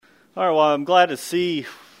All right, well, I'm glad to see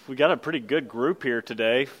we got a pretty good group here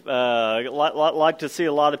today. Like to see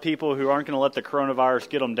a lot of people who aren't going to let the coronavirus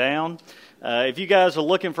get them down. If you guys are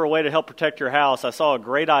looking for a way to help protect your house, I saw a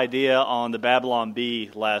great idea on the Babylon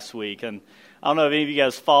Bee last week, and I don't know if any of you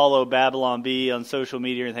guys follow Babylon Bee on social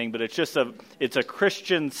media or anything, but it's a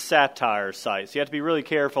Christian satire site, so you have to be really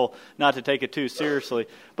careful not to take it too seriously.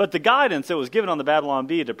 But the guidance that was given on the Babylon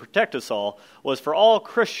Bee to protect us all was for all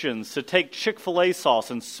Christians to take Chick-fil-A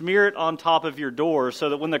sauce and smear it on top of your doors so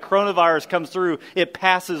that when the coronavirus comes through, it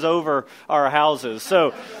passes over our houses.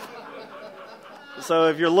 So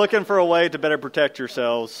if you're looking for a way to better protect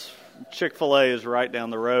yourselves, Chick-fil-A is right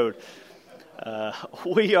down the road.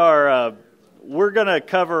 We're going to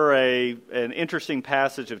cover an interesting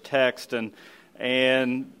passage of text,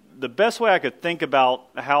 and the best way I could think about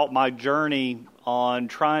how my journey on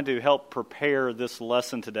trying to help prepare this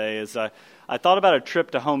lesson today is I thought about a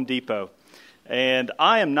trip to Home Depot. And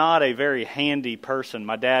I am not a very handy person.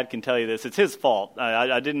 My dad can tell you this. It's his fault.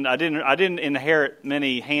 I didn't inherit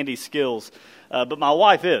many handy skills. But my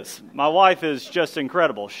wife is. My wife is just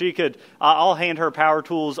incredible. I'll hand her power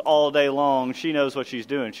tools all day long. She knows what she's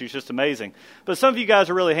doing. She's just amazing. But some of you guys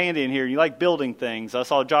are really handy in here. You like building things. I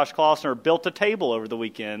saw Josh Klossner built a table over the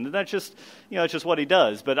weekend. And that's just, it's just what he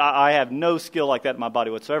does. But I have no skill like that in my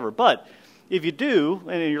body whatsoever. But if you do,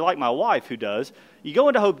 and you're like my wife who does, you go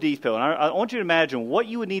into Home Depot, and I want you to imagine what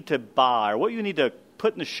you would need to buy or what you need to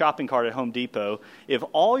put in the shopping cart at Home Depot if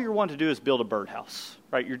all you're wanting to do is build a birdhouse,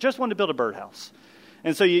 right? You're just wanting to build a birdhouse.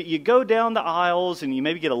 And so you go down the aisles and you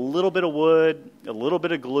maybe get a little bit of wood, a little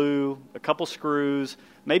bit of glue, a couple screws,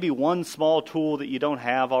 maybe one small tool that you don't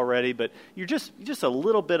have already, but you're just a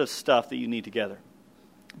little bit of stuff that you need together.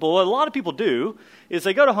 But what a lot of people do is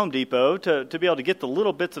they go to Home Depot to be able to get the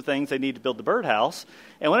little bits of things they need to build the birdhouse.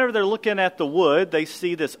 And whenever they're looking at the wood, they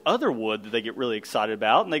see this other wood that they get really excited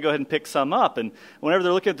about, and they go ahead and pick some up. And whenever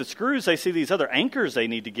they're looking at the screws, they see these other anchors they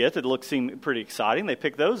need to get that seem pretty exciting. They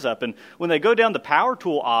pick those up. And when they go down the power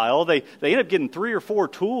tool aisle, they end up getting 3 or 4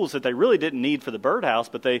 tools that they really didn't need for the birdhouse,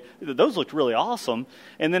 but those looked really awesome.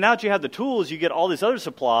 And then now that you have the tools, you get all these other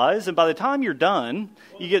supplies. And by the time you're done,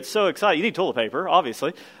 you get so excited. You need toilet paper,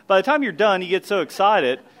 obviously. By the time you're done, you get so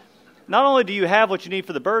excited. Not only do you have what you need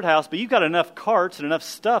for the birdhouse, but you've got enough carts and enough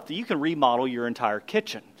stuff that you can remodel your entire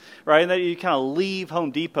kitchen, right? And that you kind of leave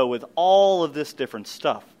Home Depot with all of this different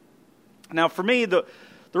stuff. Now, for me, the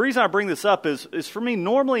reason I bring this up is for me,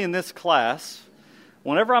 normally in this class,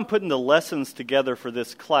 whenever I'm putting the lessons together for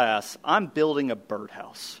this class, I'm building a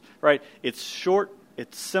birdhouse, right? It's short,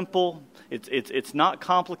 it's simple. It's not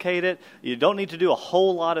complicated. You don't need to do a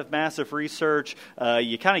whole lot of massive research.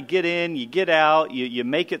 You kind of get in, you get out, you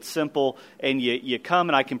make it simple, and you come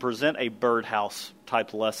and I can present a birdhouse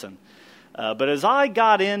type lesson. But as I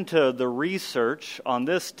got into the research on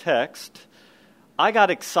this text, I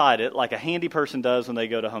got excited like a handy person does when they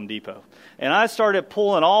go to Home Depot. And I started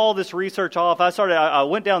pulling all this research off. I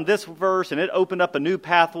went down this verse, and it opened up a new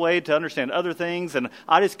pathway to understand other things. And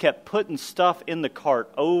I just kept putting stuff in the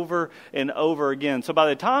cart over and over again. So by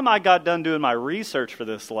the time I got done doing my research for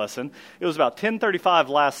this lesson, it was about 10:35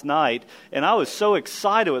 last night. And I was so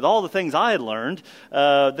excited with all the things I had learned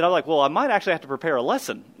that I was like, well, I might actually have to prepare a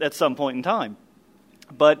lesson at some point in time.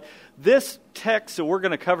 But this text that we're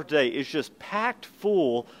going to cover today is just packed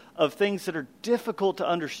full of things that are difficult to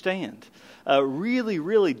understand. Really,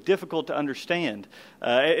 really difficult to understand.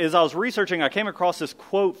 As I was researching, I came across this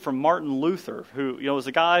quote from Martin Luther, who was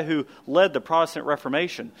a guy who led the Protestant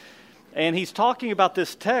Reformation. And he's talking about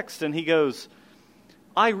this text, and he goes,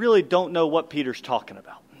 I really don't know what Peter's talking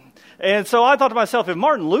about. And so I thought to myself, if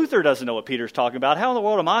Martin Luther doesn't know what Peter's talking about, how in the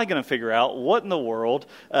world am I going to figure out what in the world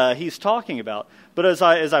he's talking about? But as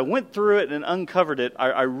I went through it and uncovered it,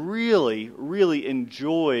 I really, really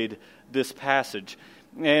enjoyed this passage.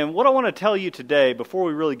 And what I want to tell you today, before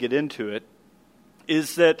we really get into it,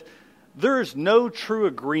 is that there is no true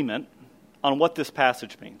agreement on what this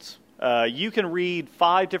passage means. You can read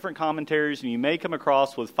 5 different commentaries, and you may come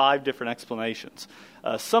across with 5 different explanations,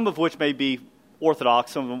 some of which may be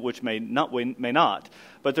orthodox, some of which may not.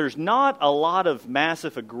 But there's not a lot of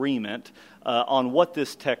massive agreement on what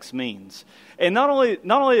this text means. And not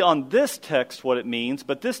only on this text what it means,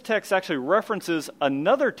 but this text actually references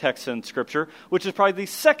another text in Scripture, which is probably the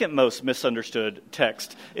second most misunderstood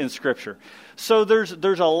text in Scripture. So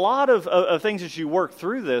there's a lot of things as you work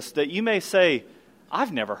through this that you may say,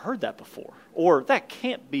 I've never heard that before, or that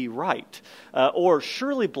can't be right, or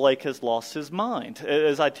surely Blake has lost his mind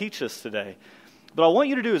as I teach this today. But what I want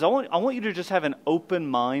you to do is I want you to just have an open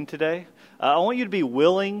mind today. I want you to be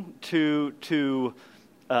willing to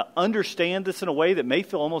understand this in a way that may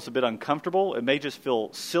feel almost a bit uncomfortable. It may just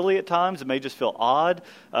feel silly at times. It may just feel odd.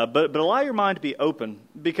 But allow your mind to be open,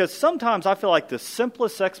 because sometimes I feel like the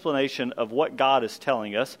simplest explanation of what God is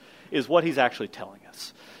telling us is what He's actually telling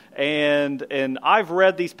us. And I've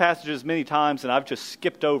read these passages many times, and I've just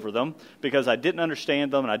skipped over them because I didn't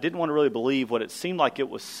understand them, and I didn't want to really believe what it seemed like it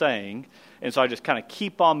was saying. And so I just kind of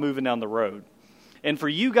keep on moving down the road. And for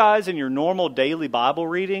you guys in your normal daily Bible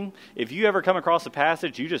reading, if you ever come across a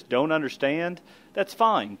passage you just don't understand, that's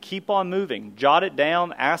fine. Keep on moving. Jot it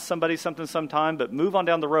down. Ask somebody something sometime, but move on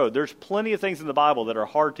down the road. There's plenty of things in the Bible that are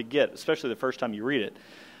hard to get, especially the first time you read it.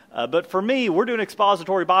 But for me, we're doing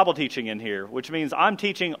expository Bible teaching in here, which means I'm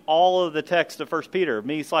teaching all of the text of 1 Peter.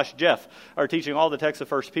 Me/Jeff are teaching all the text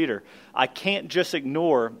of 1 Peter. I can't just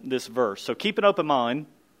ignore this verse. So keep an open mind,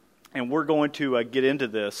 and we're going to get into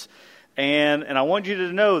this. And I want you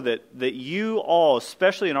to know that you all,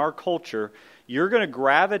 especially in our culture, you're going to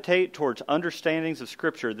gravitate towards understandings of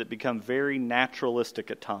Scripture that become very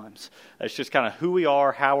naturalistic at times. That's just kind of who we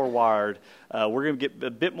are, how we're wired. We're going to get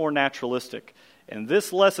a bit more naturalistic. And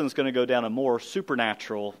this lesson is going to go down a more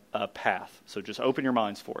supernatural path. So just open your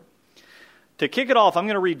minds for it. To kick it off, I'm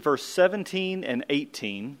going to read verse 17 and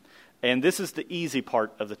 18. And this is the easy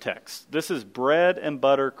part of the text. This is bread and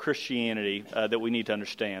butter Christianity that we need to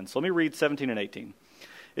understand. So let me read 17 and 18.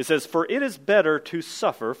 It says, "For it is better to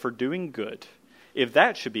suffer for doing good, if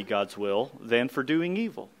that should be God's will, than for doing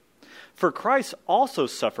evil. For Christ also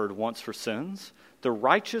suffered once for sins, the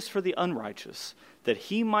righteous for the unrighteous, that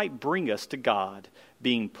He might bring us to God,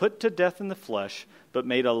 being put to death in the flesh, but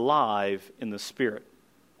made alive in the Spirit."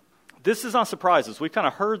 This is not surprises. We've kind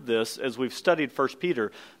of heard this as we've studied 1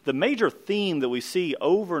 Peter. The major theme that we see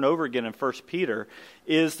over and over again in 1 Peter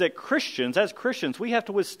is that as Christians, we have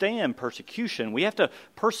to withstand persecution. We have to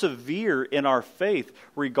persevere in our faith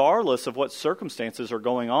regardless of what circumstances are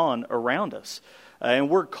going on around us. And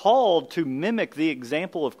we're called to mimic the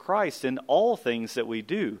example of Christ in all things that we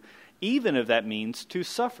do, even if that means to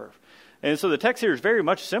suffer. And so the text here is very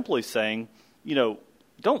much simply saying,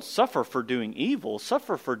 don't suffer for doing evil.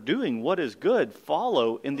 Suffer for doing what is good.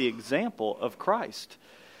 Follow in the example of Christ.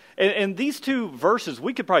 And these two verses,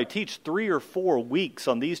 we could probably teach 3 or 4 weeks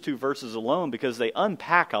on these two verses alone because they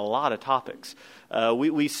unpack a lot of topics.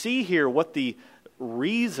 We see here what the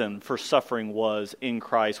reason for suffering was in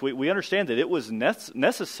Christ. We understand that it was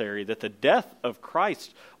necessary, that the death of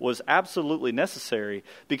Christ was absolutely necessary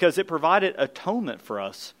because it provided atonement for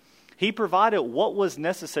us. He provided what was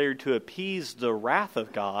necessary to appease the wrath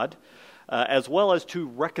of God, as well as to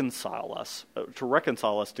reconcile us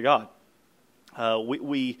to God.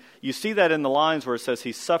 You see that in the lines where it says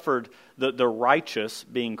He suffered, the righteous,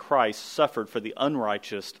 being Christ, suffered for the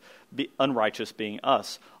unrighteous being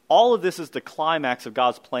us. All of this is the climax of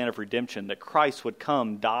God's plan of redemption, that Christ would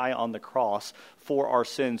come, die on the cross for our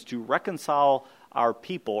sins to reconcile our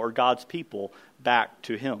people, or God's people, back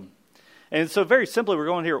to Him. And so very simply, we're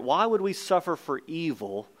going here, why would we suffer for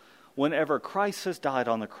evil whenever Christ has died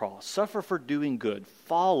on the cross? Suffer for doing good.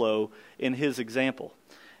 Follow in His example.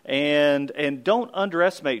 And don't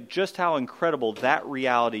underestimate just how incredible that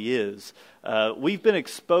reality is. We've been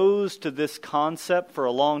exposed to this concept for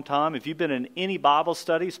a long time. If you've been in any Bible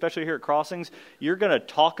study, especially here at Crossings, you're going to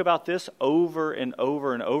talk about this over and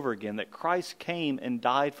over and over again, that Christ came and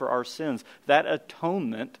died for our sins. That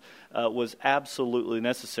atonement was absolutely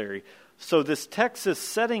necessary. So this text is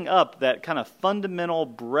setting up that kind of fundamental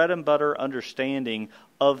bread and butter understanding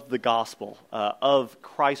of the gospel, of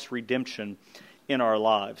Christ's redemption in our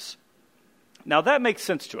lives. Now that makes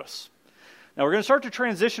sense to us. Now we're going to start to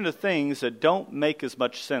transition to things that don't make as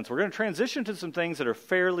much sense. We're going to transition to some things that are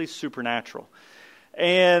fairly supernatural.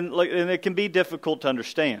 And it can be difficult to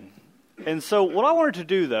understand. And so what I wanted to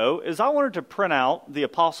do, though, is I wanted to print out the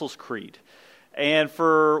Apostles' Creed. And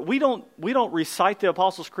we don't recite the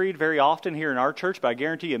Apostles' Creed very often here in our church, but I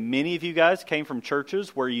guarantee you many of you guys came from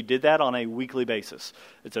churches where you did that on a weekly basis.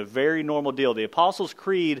 It's a very normal deal. The Apostles'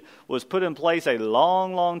 Creed was put in place a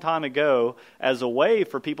long, long time ago as a way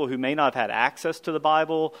for people who may not have had access to the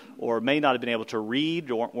Bible or may not have been able to read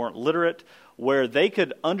or weren't literate, where they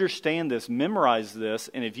could understand this, memorize this,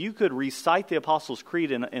 and if you could recite the Apostles'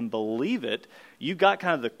 Creed and believe it, you got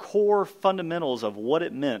kind of the core fundamentals of what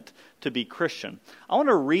it meant to be Christian. I want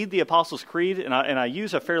to read the Apostles' Creed, and I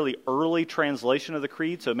use a fairly early translation of the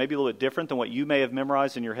Creed, so it may be a little bit different than what you may have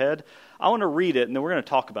memorized in your head. I want to read it, and then we're going to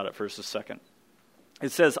talk about it for just a second.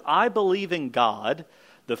 It says, "I believe in God,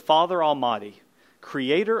 the Father Almighty,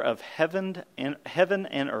 creator of heaven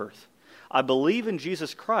and earth. I believe in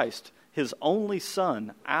Jesus Christ, His only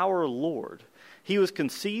Son, our Lord. He was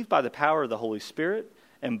conceived by the power of the Holy Spirit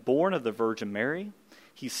and born of the Virgin Mary.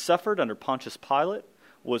 He suffered under Pontius Pilate,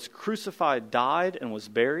 was crucified, died, and was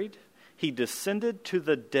buried. He descended to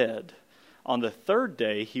the dead. On the third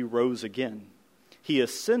day he rose again. He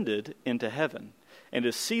ascended into heaven and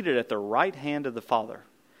is seated at the right hand of the Father.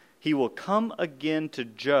 He will come again to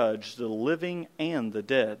judge the living and the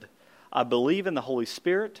dead. I believe in the Holy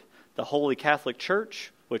Spirit, the Holy Catholic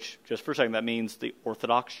Church, which, just for a second, that means the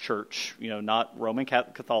Orthodox Church, not Roman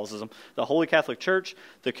Catholicism. The Holy Catholic Church,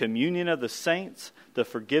 the communion of the saints, the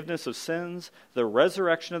forgiveness of sins, the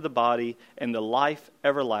resurrection of the body, and the life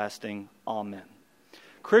everlasting. Amen.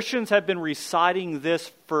 Christians have been reciting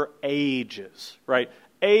this for ages, right?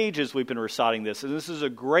 Ages we've been reciting this, and this is a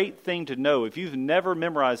great thing to know. If you've never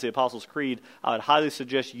memorized the Apostles' Creed, I would highly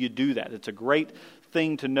suggest you do that. It's a great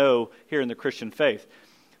thing to know here in the Christian faith.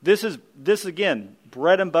 This again,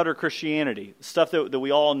 bread and butter Christianity, stuff that we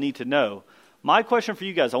all need to know. My question for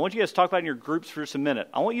you guys, I want you guys to talk about in your groups for just a minute.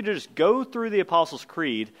 I want you to just go through the Apostles'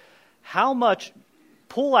 Creed,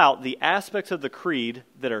 pull out the aspects of the Creed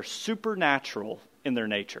that are supernatural in their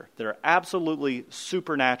nature, that are absolutely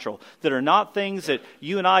supernatural, that are not things that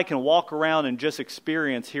you and I can walk around and just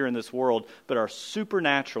experience here in this world, but are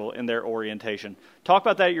supernatural in their orientation. Talk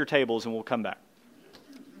about that at your tables and we'll come back.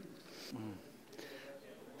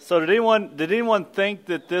 So did anyone think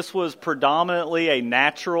that this was predominantly a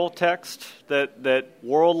natural text, that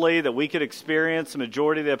worldly, that we could experience the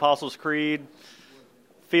majority of the Apostles' Creed,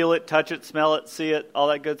 feel it, touch it, smell it, see it, all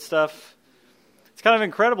that good stuff? It's kind of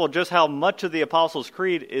incredible just how much of the Apostles'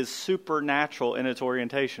 Creed is supernatural in its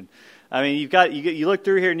orientation. I mean, you look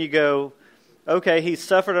through here and you go, okay, he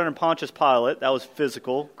suffered under Pontius Pilate, that was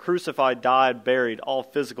physical, crucified, died, buried, all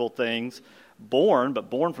physical things. Born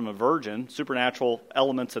from a virgin, supernatural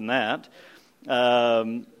elements in that.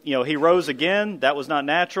 He rose again, that was not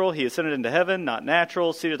natural. He ascended into heaven, not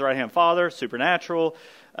natural. Seated at the right hand of the Father, supernatural.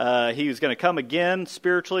 He was going to come again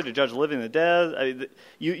spiritually to judge the living and the dead.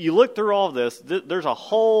 You look through all of this, there's a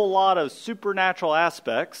whole lot of supernatural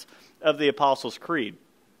aspects of the Apostles' Creed.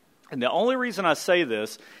 And the only reason I say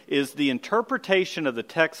this is the interpretation of the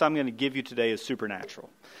text I'm going to give you today is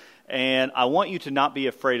supernatural. And I want you to not be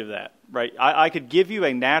afraid of that, right? I could give you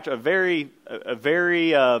a very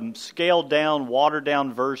scaled down, watered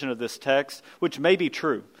down version of this text, which may be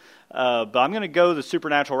true. But I'm going to go the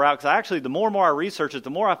supernatural route because actually the more and more I research it, the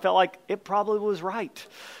more I felt like it probably was right.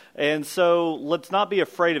 And so let's not be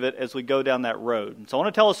afraid of it as we go down that road. So I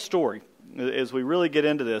want to tell a story as we really get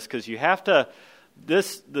into this because you have to,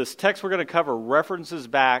 this text we're going to cover references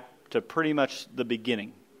back to pretty much the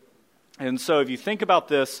beginning. And so if you think about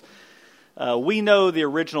this, we know the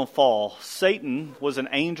original fall. Satan was an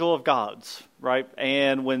angel of God's, right?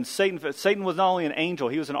 And when Satan was not only an angel,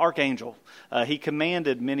 he was an archangel. He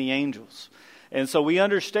commanded many angels. And so we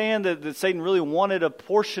understand that Satan really wanted a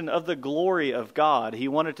portion of the glory of God. He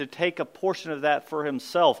wanted to take a portion of that for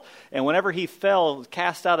himself. And whenever he fell,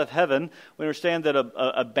 cast out of heaven, we understand that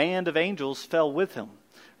a band of angels fell with him.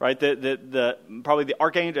 Right, probably the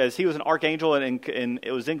archangel, as he was an archangel and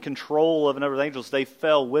it was in control of a number of angels, they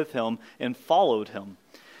fell with him and followed him.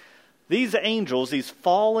 These angels, these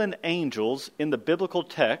fallen angels in the biblical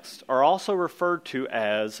text are also referred to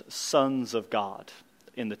as sons of God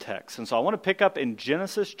in the text. And so I want to pick up in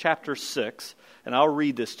Genesis chapter 6, and I'll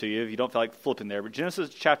read this to you if you don't feel like flipping there. But Genesis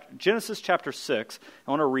chapter 6, I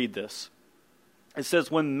want to read this. It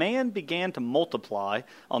says, when man began to multiply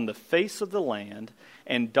on the face of the land,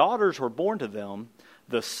 and daughters were born to them,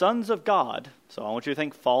 the sons of God, so I want you to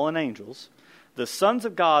think fallen angels, the sons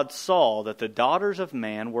of God saw that the daughters of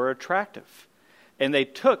man were attractive, and they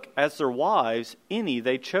took as their wives any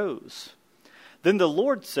they chose. Then the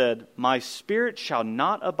Lord said, my spirit shall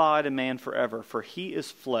not abide in man forever, for he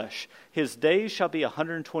is flesh. His days shall be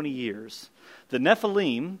 120 years. The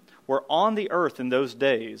Nephilim were on the earth in those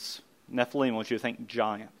days. Nephilim, I want you to think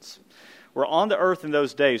giants. Were on the earth in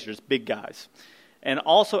those days, just big guys. And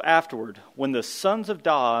also afterward, when the sons of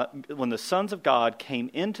God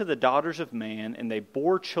came into the daughters of man, and they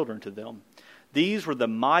bore children to them. These were the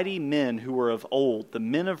mighty men who were of old, the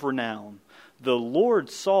men of renown. The Lord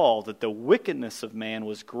saw that the wickedness of man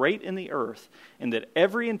was great in the earth, and that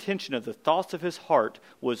every intention of the thoughts of his heart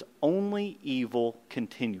was only evil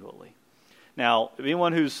continually. Now,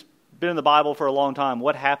 anyone who's been in the Bible for a long time,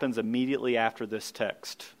 what happens immediately after this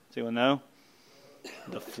text? Does anyone know?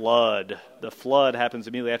 The flood. The flood happens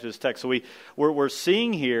immediately after this text. So we're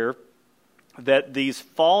seeing here that these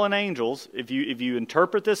fallen angels, if you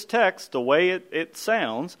interpret this text the way it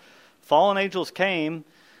sounds, fallen angels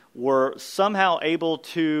were somehow able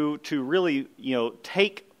to really,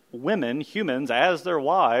 take women, humans, as their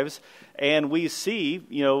wives, and we see,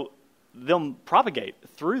 them propagate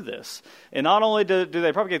through this. And not only do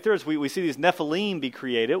they propagate through this, we see these Nephilim be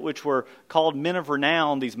created, which were called men of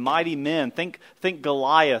renown, these mighty men. Think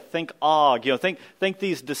Goliath, think Og, think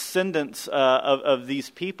these descendants of these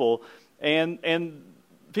people. And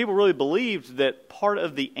people really believed that part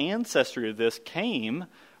of the ancestry of this came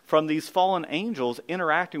from these fallen angels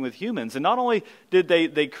interacting with humans. And not only did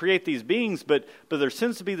they create these beings, but there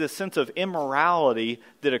seems to be this sense of immorality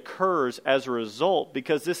that occurs as a result,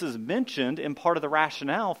 because this is mentioned in part of the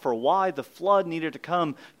rationale for why the flood needed to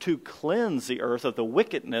come to cleanse the earth of the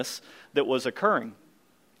wickedness that was occurring.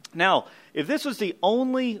 Now, if this was the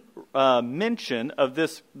only mention of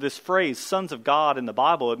this phrase, sons of God, in the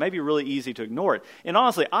Bible, it may be really easy to ignore it. And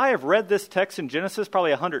honestly, I have read this text in Genesis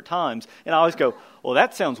probably 100 times, and I always go, well,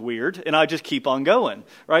 that sounds weird, and I just keep on going,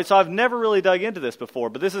 right? So I've never really dug into this before,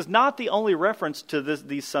 but this is not the only reference to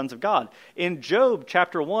these sons of God. In Job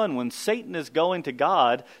chapter 1, when Satan is going to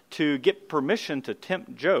God to get permission to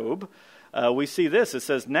tempt Job, we see this. It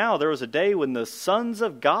says, now there was a day when the sons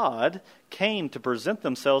of God came to present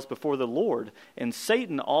themselves before the Lord, and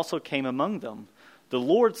Satan also came among them. The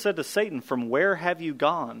Lord said to Satan, from where have you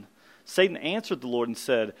gone? Satan answered the Lord and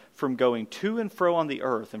said, from going to and fro on the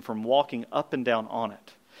earth, and from walking up and down on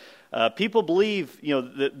it. People believe,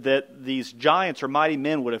 that these giants or mighty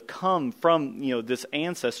men would have come from, this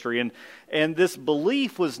ancestry, and this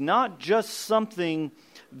belief was not just something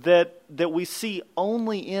that we see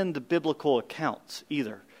only in the biblical accounts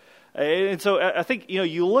either. And so I think,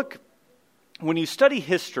 you look, when you study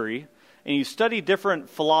history and you study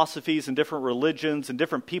different philosophies and different religions and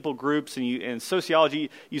different people groups and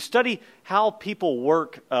sociology, you study how people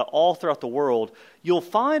work all throughout the world, you'll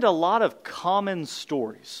find a lot of common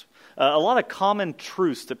stories. A lot of common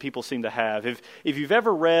truths that people seem to have. If you've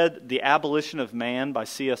ever read The Abolition of Man by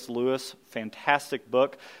C.S. Lewis, fantastic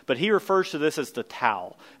book, but he refers to this as the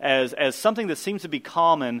Tao, as something that seems to be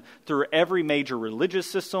common through every major religious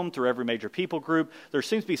system, through every major people group. There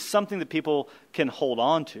seems to be something that people can hold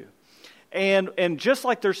on to. And just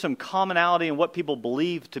like there's some commonality in what people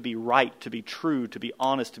believe to be right, to be true, to be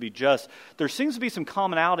honest, to be just, there seems to be some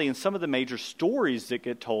commonality in some of the major stories that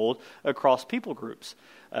get told across people groups.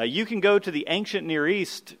 You can go to the ancient Near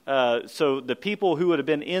East, so the people who would have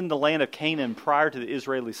been in the land of Canaan prior to the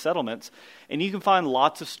Israeli settlements, and you can find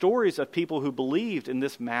lots of stories of people who believed in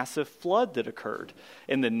this massive flood that occurred.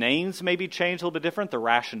 And the names may be changed a little bit different, the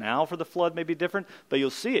rationale for the flood may be different, but you'll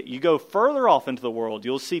see it. You go further off into the world,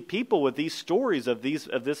 you'll see people with these stories of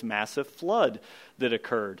this massive flood that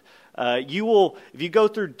occurred. If you go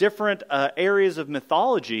through different areas of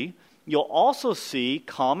mythology, you'll also see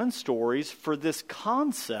common stories for this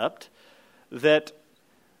concept that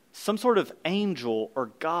some sort of angel or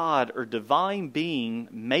God or divine being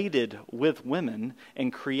mated with women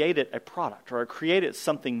and created a product or created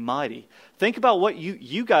something mighty. Think about what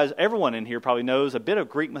you guys, everyone in here probably knows a bit of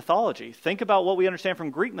Greek mythology. Think about what we understand from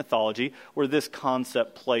Greek mythology where this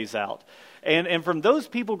concept plays out. And from those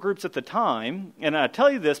people groups at the time, and I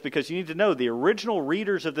tell you this because you need to know the original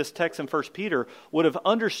readers of this text in 1 Peter would have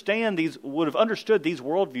understood these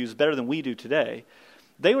worldviews better than we do today.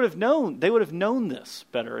 They would have known this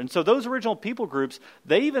better. And so those original people groups,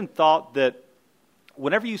 they even thought that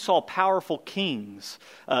whenever you saw powerful kings,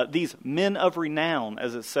 these men of renown,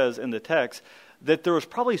 as it says in the text, that there was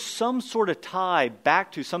probably some sort of tie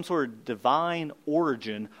back to some sort of divine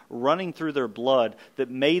origin running through their blood that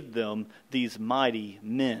made them these mighty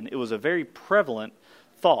men. It was a very prevalent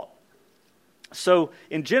thought. So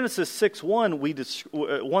in Genesis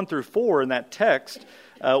 6:1, 1 through 4 in that text,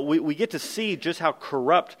 we get to see just how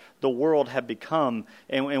corrupt the world had become,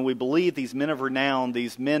 and we believe these men of renown,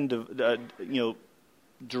 these men,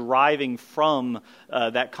 deriving from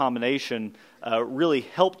that combination, really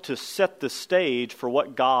helped to set the stage for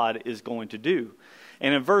what God is going to do.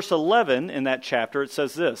 And in verse 11 in that chapter, it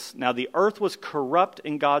says this: Now the earth was corrupt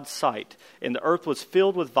in God's sight, and the earth was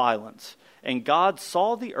filled with violence. And God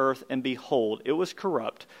saw the earth, and behold, it was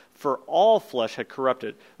corrupt, for all flesh had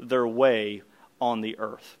corrupted their way on the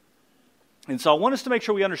earth. And so I want us to make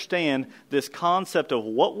sure we understand this concept of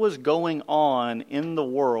what was going on in the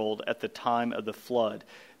world at the time of the flood.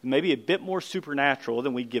 Maybe a bit more supernatural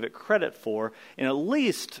than we give it credit for. And at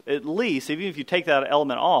least, even if you take that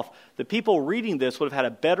element off, the people reading this would have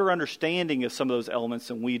had a better understanding of some of those elements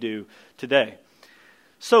than we do today.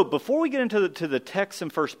 So before we get into the text in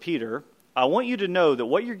 1 Peter, I want you to know that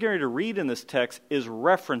what you're going to read in this text is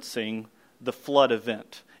referencing the flood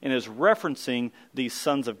event and is referencing these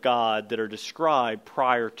sons of God that are described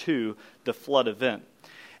prior to the flood event.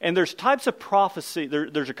 And there's types of prophecy.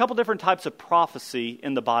 There's a couple different types of prophecy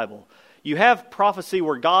in the Bible. You have prophecy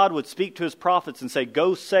where God would speak to his prophets and say,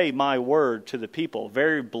 go say my word to the people.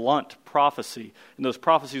 Very blunt prophecy. And those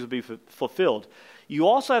prophecies would be fulfilled. You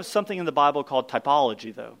also have something in the Bible called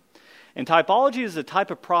typology, though. And typology is a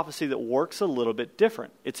type of prophecy that works a little bit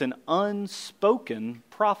different. It's an unspoken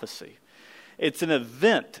prophecy. It's an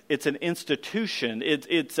event. It's an institution.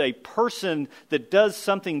 It's a person that does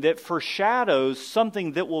something that foreshadows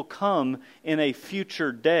something that will come in a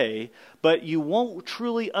future day, but you won't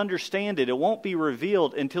truly understand it. It won't be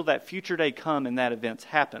revealed until that future day comes and that event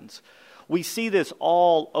happens. We see this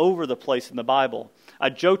all over the place in the Bible.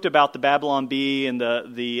 I joked about the Babylon Bee and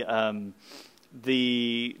the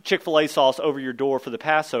Chick-fil-A sauce over your door for the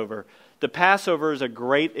Passover. The Passover is a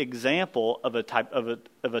great example of a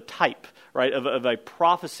type, right? Of a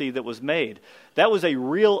prophecy that was made. That was a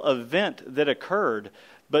real event that occurred.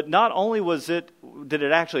 But not only did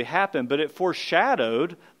it actually happen, but it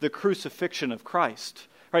foreshadowed the crucifixion of Christ.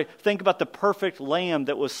 Right? Think about the perfect lamb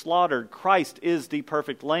that was slaughtered. Christ is the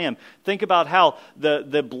perfect lamb. Think about how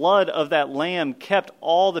the blood of that lamb kept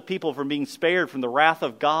all the people from being spared from the wrath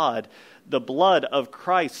of God. The blood of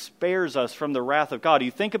Christ spares us from the wrath of God.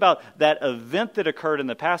 You think about that event that occurred in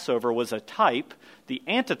the Passover was a type. The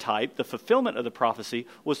antitype, the fulfillment of the prophecy,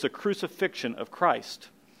 was the crucifixion of Christ.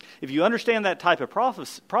 If you understand that type of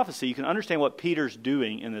prophecy, you can understand what Peter's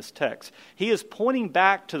doing in this text. He is pointing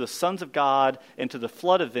back to the sons of God and to the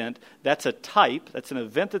flood event. That's a type. That's an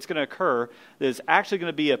event that's going to occur that is actually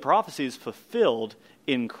going to be a prophecy that's fulfilled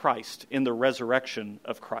in Christ, in the resurrection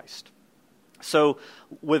of Christ. So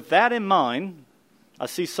with that in mind, I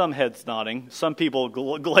see some heads nodding, some people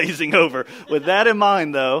glazing over. With that in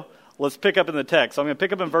mind, though, let's pick up in the text. I'm going to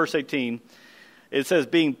pick up in verse 18. It says,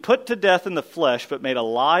 being put to death in the flesh, but made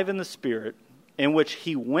alive in the spirit, in which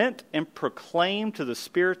he went and proclaimed to the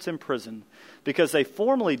spirits in prison, because they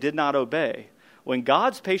formerly did not obey, when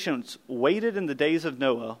God's patience waited in the days of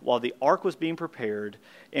Noah while the ark was being prepared,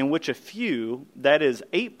 in which a few, that is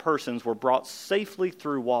 8 persons, were brought safely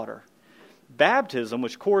through water. Baptism,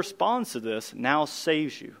 which corresponds to this, now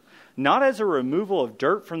saves you, not as a removal of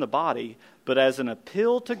dirt from the body, but as an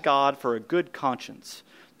appeal to God for a good conscience,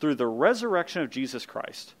 through the resurrection of Jesus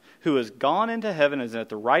Christ, who has gone into heaven and is at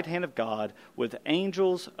the right hand of God, with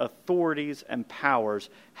angels, authorities, and powers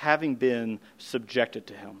having been subjected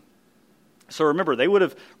to him. So remember,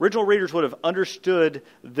 original readers would have understood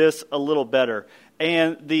this a little better.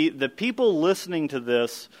 And the people listening to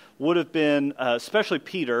this would have been, especially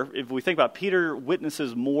Peter, if we think about Peter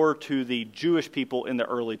witnesses more to the Jewish people in the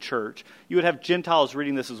early church. You would have Gentiles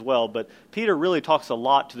reading this as well, but Peter really talks a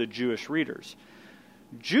lot to the Jewish readers.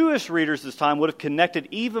 Jewish readers this time would have connected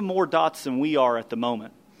even more dots than we are at the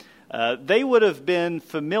moment. They would have been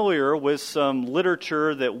familiar with some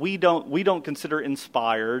literature that we don't consider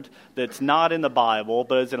inspired, that's not in the Bible,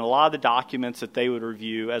 but is in a lot of the documents that they would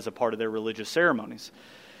review as a part of their religious ceremonies.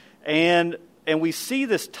 And we see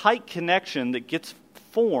this tight connection that gets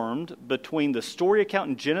formed between the story account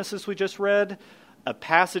in Genesis we just read, a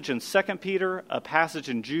passage in 2 Peter, a passage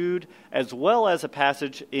in Jude, as well as a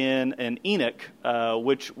passage in Enoch,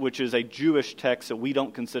 which is a Jewish text that we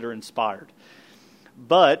don't consider inspired.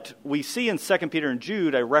 But we see in 2 Peter and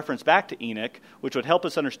Jude a reference back to Enoch, which would help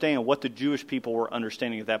us understand what the Jewish people were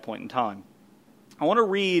understanding at that point in time. I want to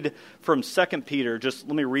read from 2 Peter, just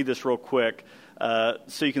let me read this real quick,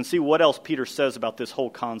 so you can see what else Peter says about this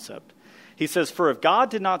whole concept. He says, for if God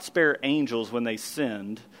did not spare angels when they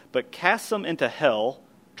sinned, but cast them into hell,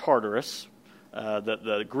 Tartarus,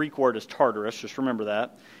 the Greek word is Tartarus, just remember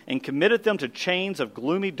that, and committed them to chains of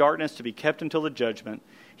gloomy darkness to be kept until the judgment,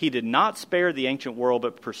 he did not spare the ancient world,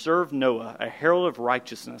 but preserved Noah, a herald of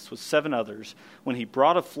righteousness, with 7 others, when he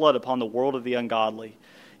brought a flood upon the world of the ungodly.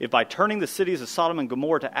 If by turning the cities of Sodom and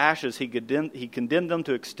Gomorrah to ashes, he condemned them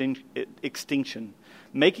to extinction,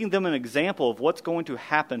 making them an example of what's going to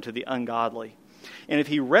happen to the ungodly. And if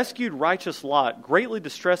he rescued righteous Lot, greatly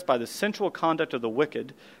distressed by the sensual conduct of the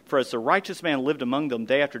wicked, for as the righteous man lived among them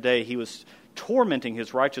day after day, he was tormenting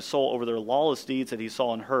his righteous soul over their lawless deeds that he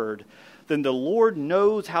saw and heard, then the Lord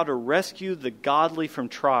knows how to rescue the godly from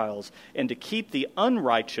trials and to keep the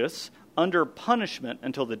unrighteous under punishment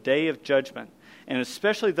until the day of judgment, and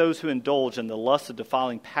especially those who indulge in the lust of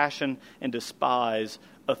defiling passion and despise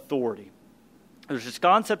authority. There's this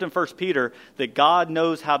concept in 1 Peter that God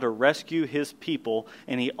knows how to rescue his people,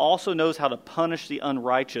 and he also knows how to punish the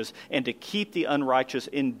unrighteous and to keep the unrighteous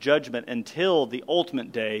in judgment until the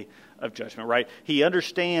ultimate day of judgment, right? He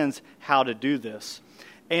understands how to do this.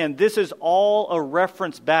 And this is all a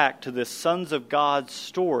reference back to this sons of God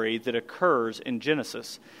story that occurs in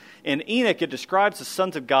Genesis. In Enoch, it describes the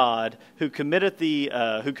sons of God who committed the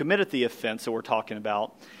offense that we're talking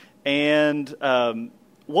about. And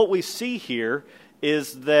what we see here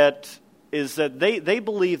is that they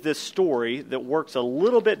believe this story that works a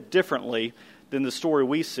little bit differently than the story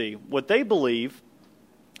we see. What they believe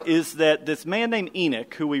is that this man named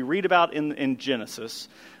Enoch, who we read about in Genesis,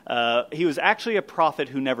 he was actually a prophet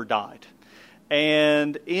who never died.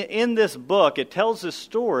 And in this book, it tells this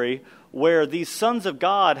story where these sons of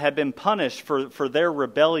God had been punished for their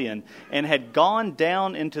rebellion and had gone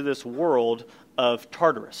down into this world of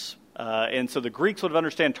Tartarus. And so the Greeks would have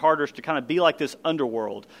understood Tartarus to kind of be like this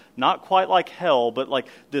underworld, not quite like hell, but like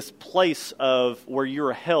this place of where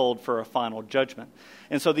you're held for a final judgment.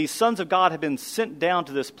 And so these sons of God had been sent down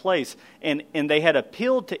to this place, and they had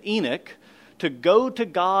appealed to Enoch to go to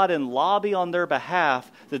God and lobby on their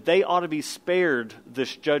behalf that they ought to be spared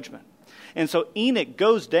this judgment. And so Enoch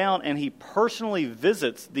goes down and he personally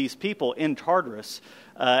visits these people in Tartarus.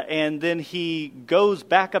 And then he goes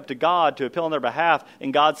back up to God to appeal on their behalf,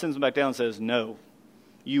 and God sends him back down and says, no,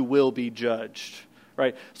 you will be judged.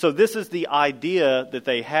 Right? So this is the idea that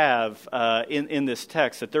they have in this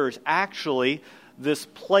text, that there is actually this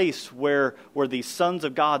place where these sons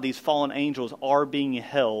of God, these fallen angels, are being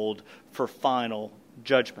held for final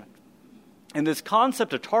judgment. And this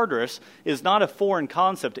concept of Tartarus is not a foreign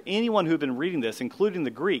concept to anyone who's been reading this, including the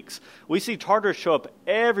Greeks. We see Tartarus show up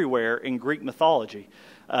everywhere in Greek mythology.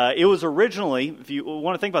 It was originally, if you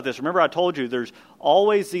want to think about this, remember I told you there's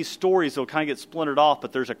always these stories that will kind of get splintered off,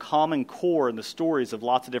 but there's a common core in the stories of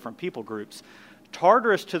lots of different people groups.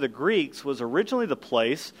 Tartarus to the Greeks was originally the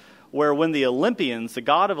place where when the Olympians, the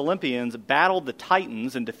god of Olympians, battled the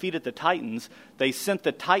Titans and defeated the Titans, they sent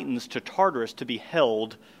the Titans to Tartarus to be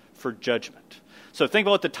held for judgment. So think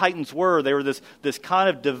about what the Titans were. They were this kind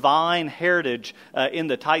of divine heritage in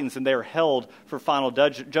the Titans, and they were held for final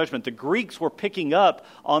judgment. The Greeks were picking up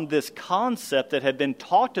on this concept that had been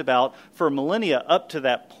talked about for millennia up to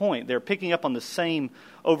that point. They're picking up on the same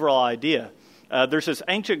overall idea. There's this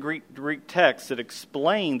ancient Greek text that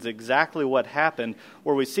explains exactly what happened,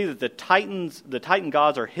 where we see that the Titan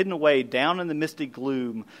gods are hidden away down in the misty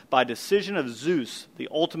gloom by decision of Zeus, the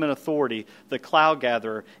ultimate authority, the cloud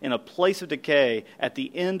gatherer, in a place of decay at the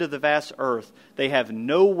end of the vast earth. They have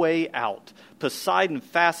no way out. Poseidon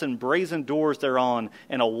fastened brazen doors thereon,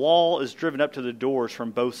 and a wall is driven up to the doors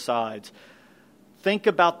from both sides. Think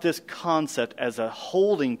about this concept as a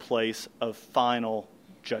holding place of final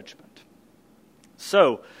judgment.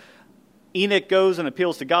 So, Enoch goes and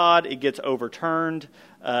appeals to God. It gets overturned.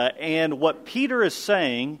 And what Peter is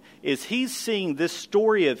saying is he's seeing this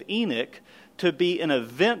story of Enoch to be an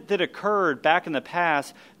event that occurred back in the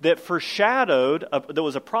past that foreshadowed, there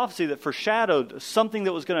was a prophecy that foreshadowed something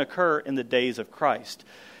that was going to occur in the days of Christ.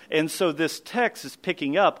 And so this text is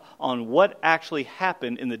picking up on what actually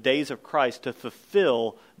happened in the days of Christ to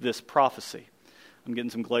fulfill this prophecy. I'm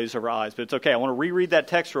getting some glaze over eyes, but it's okay. I want to reread that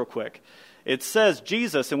text real quick. It says,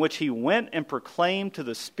 Jesus, in which he went and proclaimed to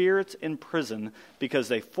the spirits in prison because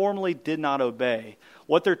they formerly did not obey.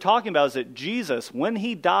 What they're talking about is that Jesus, when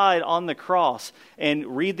he died on the cross,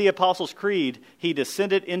 and read the Apostles' Creed, he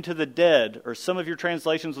descended into the dead, or some of your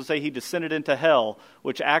translations will say he descended into hell,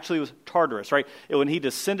 which actually was Tartarus, right? When he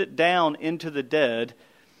descended down into the dead,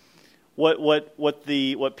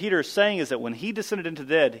 what Peter is saying is that when he descended into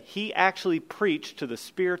the dead, he actually preached to the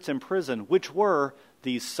spirits in prison, which were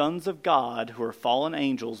these sons of God who are fallen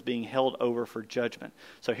angels being held over for judgment.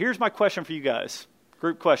 So here's my question for you guys.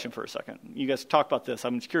 Group question for a second. You guys talk about this.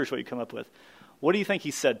 I'm just curious what you come up with. What do you think he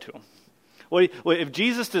said to them? If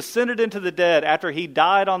Jesus descended into the dead after he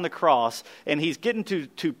died on the cross, and he's getting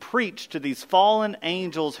to preach to these fallen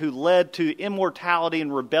angels who led to immortality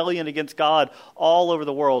and rebellion against God all over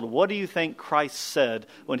the world, what do you think Christ said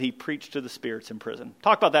when he preached to the spirits in prison?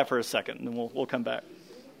 Talk about that for a second, and then we'll come back.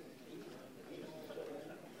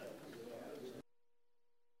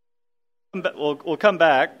 We'll come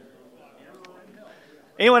back.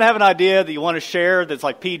 Anyone have an idea that you want to share that's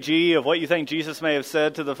like PG of what you think Jesus may have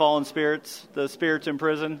said to the fallen spirits, the spirits in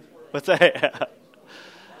prison? What's that?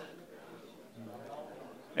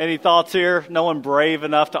 Any thoughts here? No one brave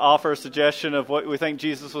enough to offer a suggestion of what we think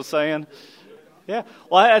Jesus was saying? Yeah.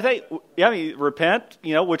 Well, I think, repent,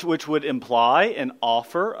 which would imply an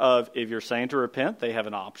offer of, if you're saying to repent, they have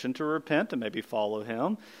an option to repent and maybe follow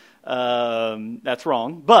him. That's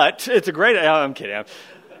wrong, but it's a great, I'm kidding.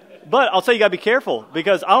 But I'll say you got to be careful,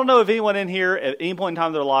 because I don't know if anyone in here at any point in time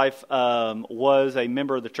in their life was a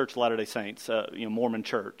member of the Church of Latter-day Saints, Mormon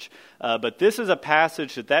church. But this is a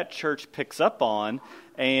passage that church picks up on,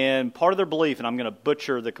 and part of their belief, and I'm going to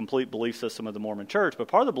butcher the complete belief system of the Mormon church, but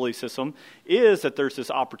part of the belief system is that there's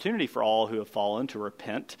this opportunity for all who have fallen to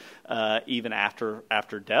repent even after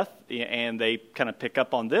death, and they kind of pick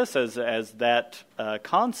up on this as that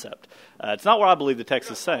concept. It's not what I believe the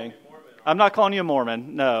text is saying. I'm not calling you a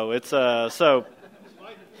Mormon. No, it's so.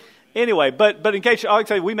 Anyway, but in case I would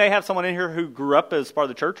say we may have someone in here who grew up as part of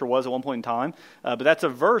the church or was at one point in time, but that's a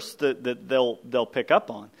verse that they'll pick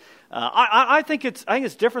up on. I think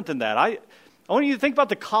it's different than that. I want you to think about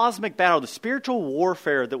the cosmic battle, the spiritual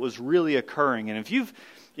warfare that was really occurring. And if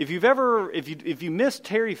you missed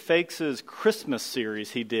Terry Fakes' Christmas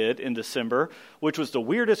series he did in December, which was the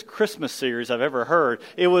weirdest Christmas series I've ever heard.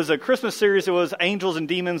 It was a Christmas series. It was angels and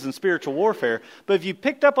demons and spiritual warfare. But if you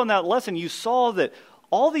picked up on that lesson, you saw that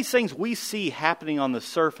all these things we see happening on the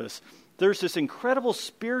surface, there's this incredible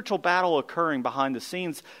spiritual battle occurring behind the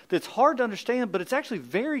scenes that's hard to understand, but it's actually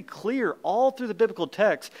very clear all through the biblical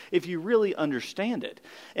text if you really understand it.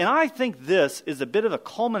 And I think this is a bit of a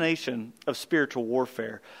culmination of spiritual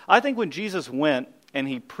warfare. I think when Jesus went and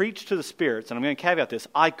he preached to the spirits, and I'm going to caveat this,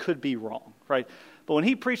 I could be wrong, right? But when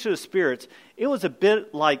he preached to the spirits, it was a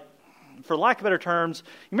bit like, for lack of better terms,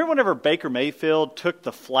 you remember whenever Baker Mayfield took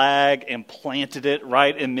the flag and planted it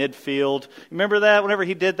right in midfield? You remember that? Whenever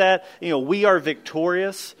he did that, we are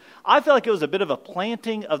victorious. I feel like it was a bit of a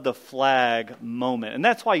planting of the flag moment. And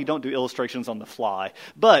that's why you don't do illustrations on the fly.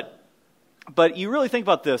 But you really think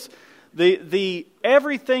about this. The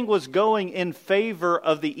everything was going in favor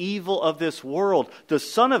of the evil of this world. The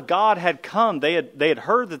Son of God had come. They had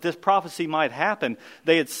heard that this prophecy might happen.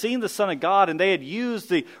 They had seen the Son of God, and they had used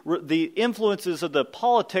the influences of the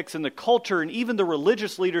politics and the culture, and even the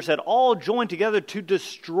religious leaders had all joined together to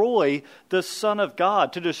destroy the Son of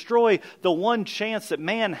God, to destroy the one chance that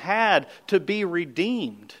man had to be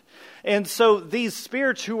redeemed. And so these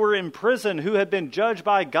spirits who were in prison, who had been judged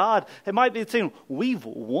by God, it might be saying, we've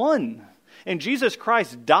won. And Jesus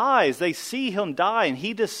Christ dies. They see him die, and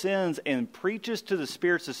he descends and preaches to the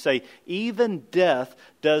spirits to say, even death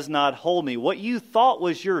does not hold me. What you thought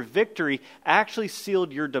was your victory actually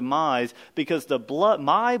sealed your demise, because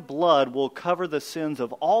my blood will cover the sins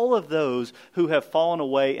of all of those who have fallen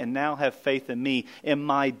away and now have faith in me, and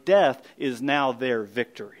my death is now their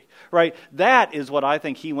victory. Right? That is what I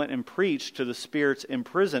think he went and preached to the spirits in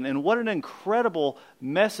prison. And what an incredible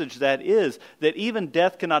message that is, that even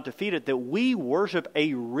death cannot defeat it, that we worship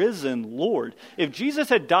a risen Lord. If Jesus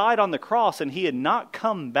had died on the cross and he had not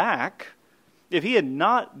come back, if he had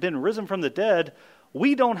not been risen from the dead,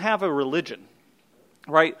 we don't have a religion.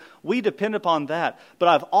 Right? We depend upon that. But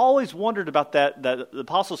I've always wondered about that the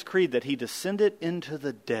Apostles' Creed, that he descended into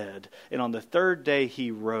the dead, and on the third day he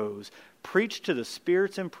rose. Preach to the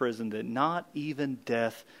spirits in prison that not even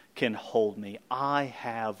death can hold me. I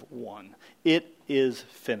have won. It is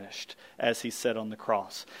finished, as he said on the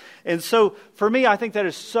cross. And so, for me, I think that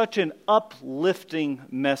is such an uplifting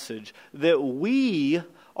message, that we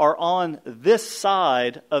are on this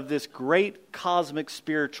side of this great cosmic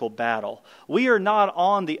spiritual battle. We are not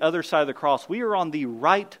on the other side of the cross. We are on the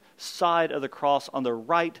right side of the cross, on the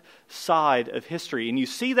right side of history. And you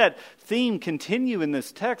see that theme continue in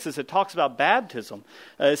this text as it talks about baptism.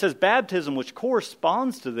 It says, baptism, which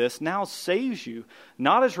corresponds to this, now saves you,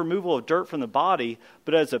 not as removal of dirt from the body,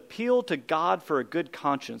 but as appeal to God for a good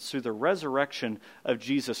conscience through the resurrection of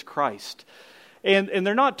Jesus Christ. And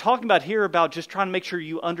they're not talking about here about just trying to make sure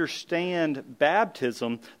you understand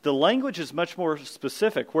baptism. The language is much more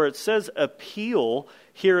specific. Where it says appeal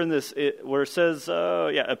here in this, where it says,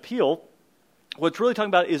 appeal, what's really talking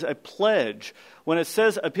about is a pledge. When it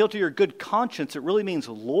says appeal to your good conscience, it really means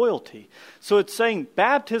loyalty. So it's saying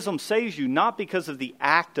baptism saves you not because of the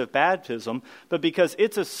act of baptism, but because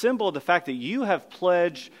it's a symbol of the fact that you have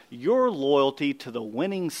pledged your loyalty to the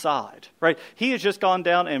winning side. Right? He has just gone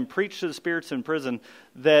down and preached to the spirits in prison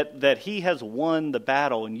that he has won the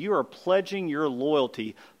battle, and you are pledging your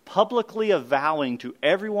loyalty, publicly avowing to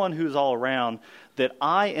everyone who's all around that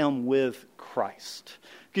I am with Christ.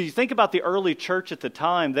 Because you think about the early church at the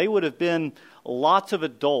time, they would have been lots of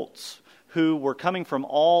adults who were coming from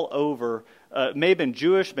all over, may have been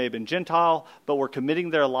Jewish, may have been Gentile, but were committing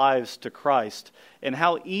their lives to Christ. And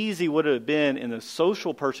how easy would it have been in the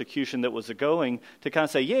social persecution that was going to kind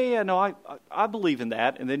of say, I believe in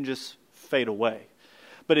that, and then just fade away.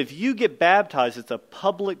 But if you get baptized, it's a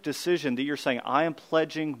public decision that you're saying, I am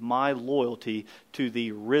pledging my loyalty to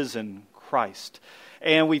the risen Christ.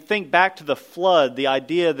 And we think back to the flood, the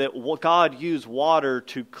idea that God used water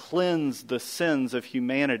to cleanse the sins of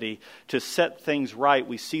humanity, to set things right.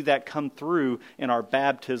 We see that come through in our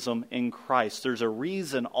baptism in Christ. There's a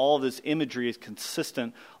reason all this imagery is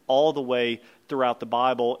consistent all the way throughout the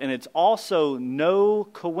Bible. And it's also no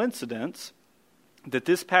coincidence that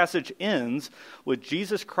this passage ends with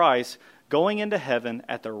Jesus Christ going into heaven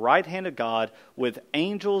at the right hand of God with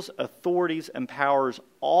angels, authorities, and powers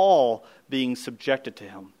all being subjected to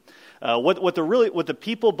him. What the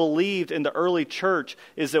people believed in the early church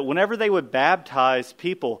is that whenever they would baptize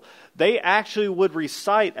people, they actually would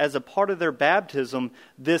recite as a part of their baptism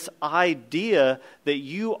this idea that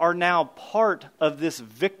you are now part of this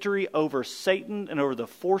victory over Satan and over the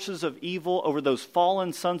forces of evil, over those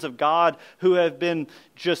fallen sons of God who have been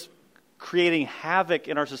just creating havoc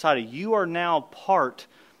in our society. You are now part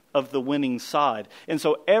of the winning side. And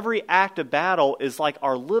so every act of battle is like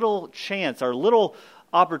our little chance, our little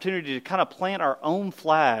opportunity to kind of plant our own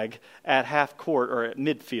flag at half court or at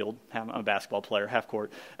midfield. I'm a basketball player, half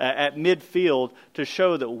court. At midfield to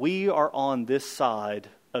show that we are on this side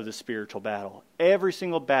of the spiritual battle. Every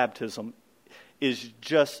single baptism is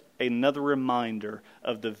just another reminder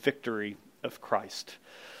of the victory of Christ.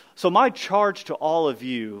 So my charge to all of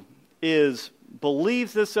you is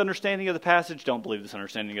believe this understanding of the passage, don't believe this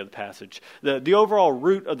understanding of the passage. The overall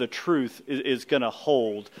root of the truth is going to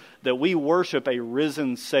hold that we worship a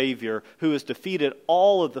risen Savior who has defeated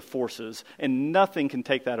all of the forces, and nothing can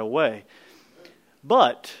take that away.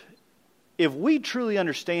 But if we truly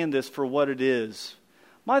understand this for what it is,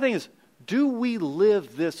 my thing is, do we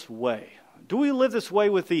live this way? Do we live this way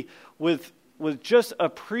with just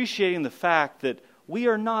appreciating the fact that we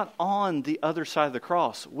are not on the other side of the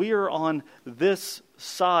cross. We are on this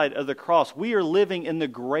side of the cross. We are living in the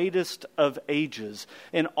greatest of ages.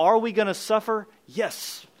 And are we going to suffer?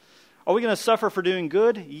 Yes. Are we going to suffer for doing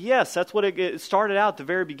good? Yes. That's what it started out at the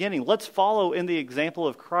very beginning. Let's follow in the example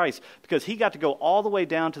of Christ, because he got to go all the way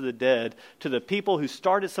down to the dead, to the people who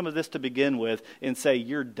started some of this to begin with, and say,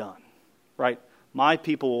 you're done, right? My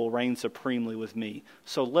people will reign supremely with me.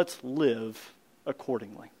 So let's live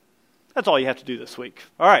accordingly. That's all you have to do this week.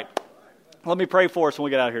 All right. Let me pray for us when we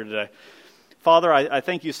get out of here today. Father, I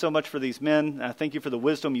thank you so much for these men. I thank you for the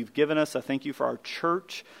wisdom you've given us. I thank you for our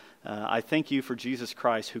church. I thank you for Jesus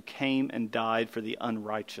Christ who came and died for the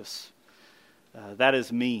unrighteous. That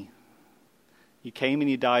is me. You came and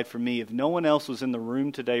you died for me. If no one else was in the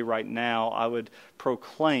room today right now, I would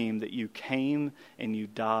proclaim that you came and you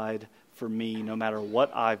died for me no matter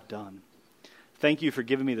what I've done. Thank you for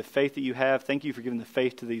giving me the faith that you have. Thank you for giving the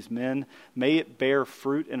faith to these men. May it bear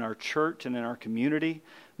fruit in our church and in our community.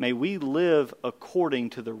 May we live according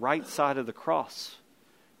to the right side of the cross.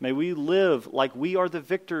 May we live like we are the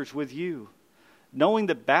victors with you, knowing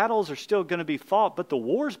that battles are still going to be fought, but the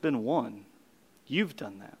war's been won. You've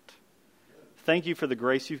done that. Thank you for the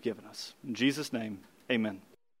grace you've given us. In Jesus' name, amen.